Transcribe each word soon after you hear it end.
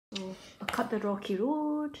cut the rocky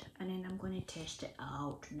road, and then I'm going to test it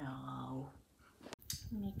out now.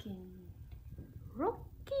 Making rocky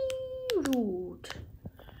road.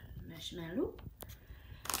 Marshmallow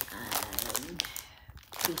and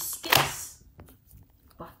biscuits,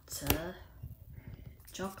 butter,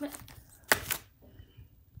 chocolate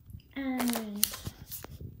and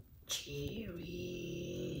cherries.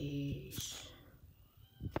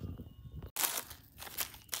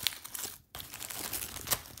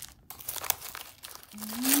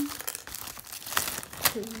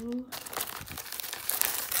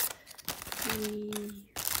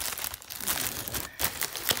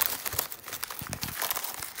 1, 2,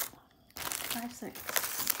 3, 4, 5, 6,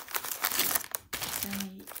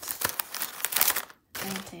 7,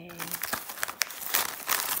 8, 9, 10,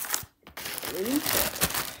 11, 12.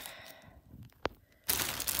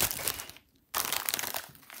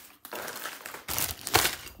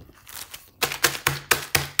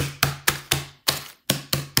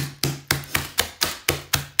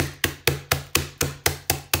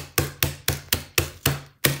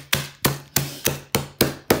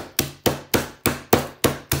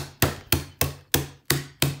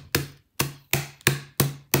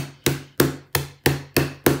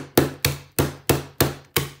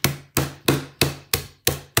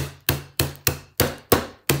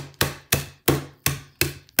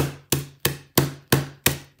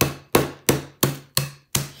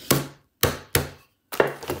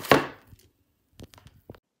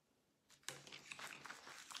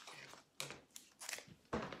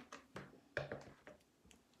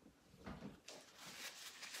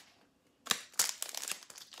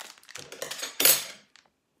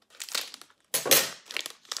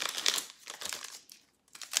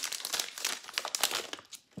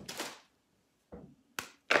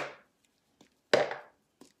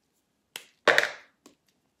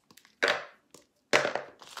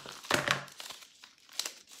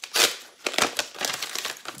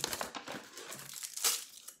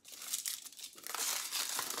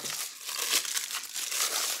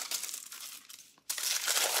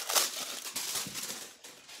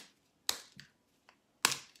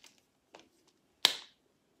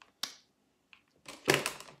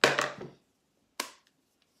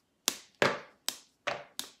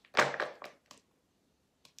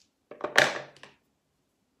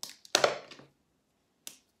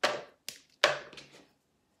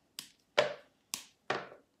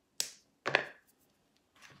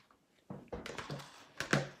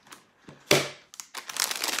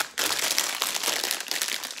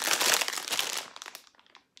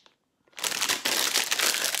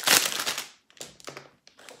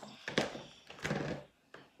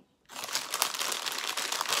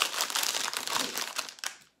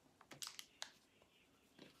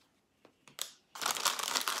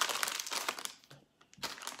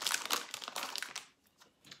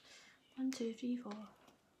 One, 2, 3, 4,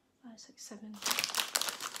 5, 6, 7,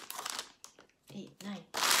 8, 9.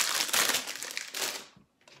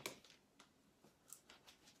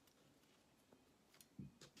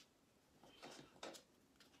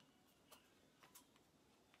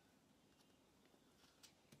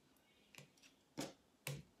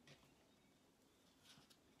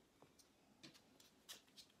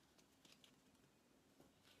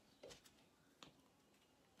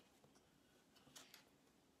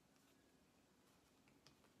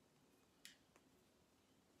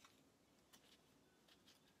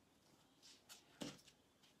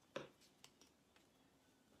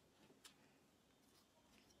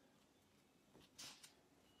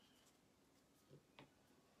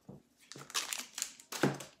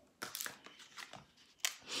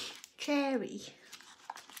 Cherry.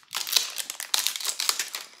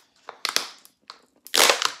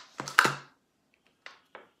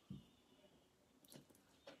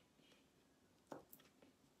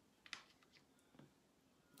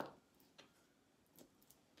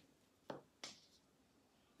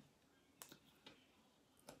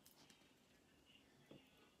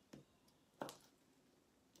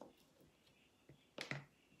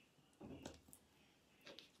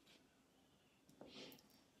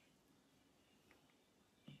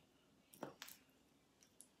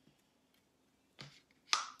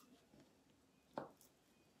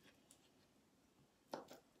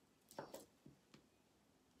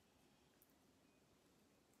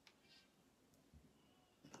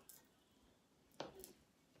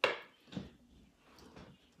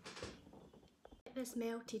 This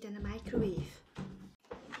melted in a microwave.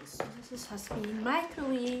 So this has been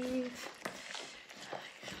microwave.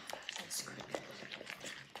 That's quick.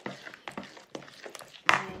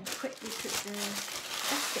 And quickly put the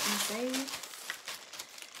biscuit inside.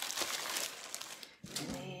 And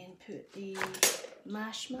then put the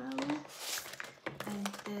marshmallow and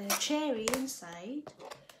the cherry inside.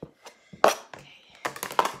 Okay,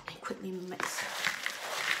 and quickly mix.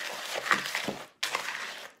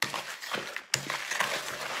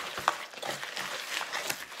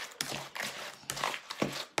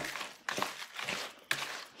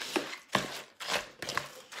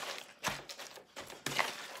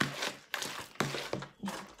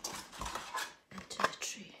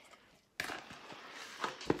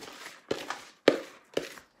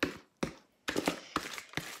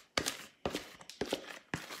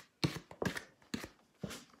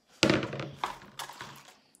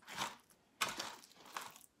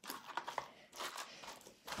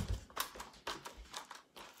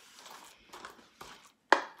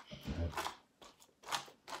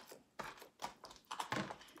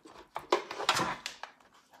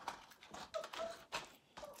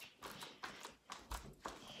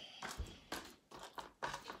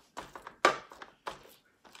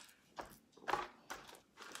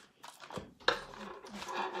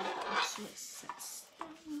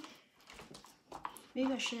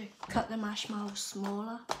 Maybe I should have cut the marshmallows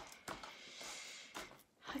smaller.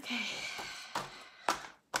 Okay.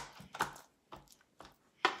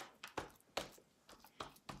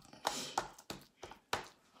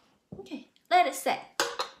 Okay, let it set.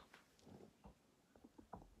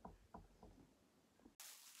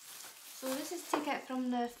 So this is take it from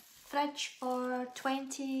the fridge for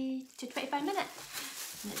 20 to 25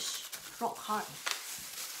 minutes. And it's rock hard.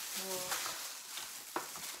 So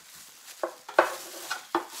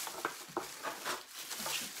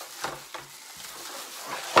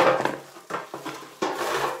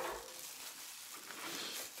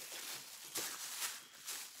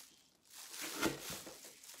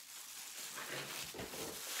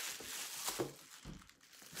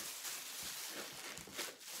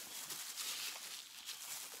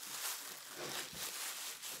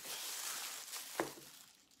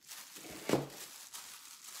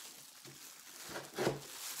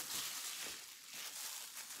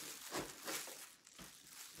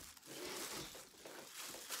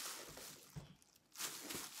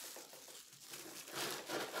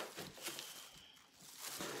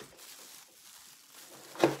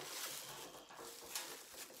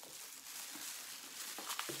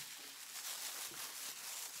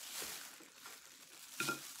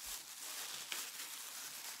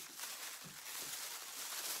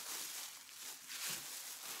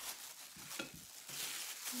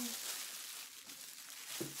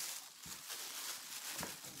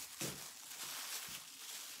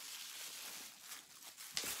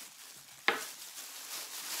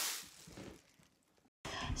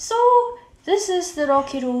So, this is the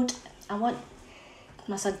rocky road. I want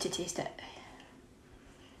my son to taste it.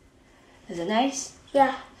 Is it nice?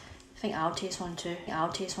 Yeah. I think I'll taste one too.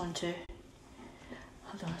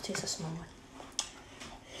 Hold on, I'll taste a small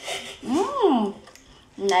one.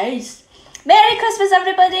 Nice. Merry Christmas,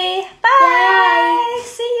 everybody. Bye. Bye.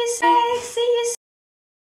 See you soon.